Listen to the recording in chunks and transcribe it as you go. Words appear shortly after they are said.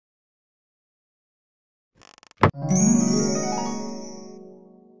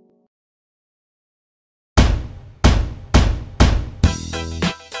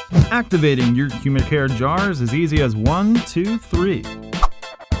Activating your HUMI-CARE jar is as easy as 1, 2, 3.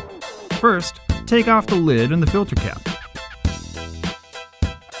 First, take off the lid and the filter cap.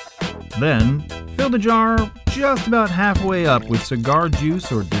 Then, fill the jar just about halfway up with cigar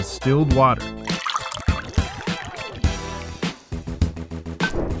juice or distilled water.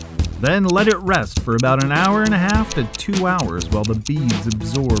 Then let it rest for about an hour and a half to 2 hours while the beads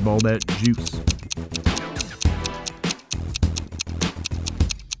absorb all that juice.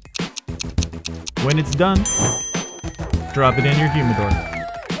 When it's done, drop it in your humidor.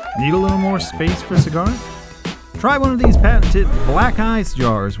 Need a little more space for cigars? Try one of these patented black ice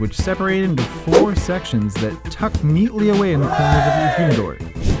jars, which separate into 4 sections that tuck neatly away in the corners of your humidor.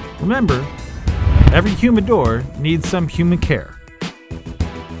 Remember, every humidor needs some HUMI-CARE.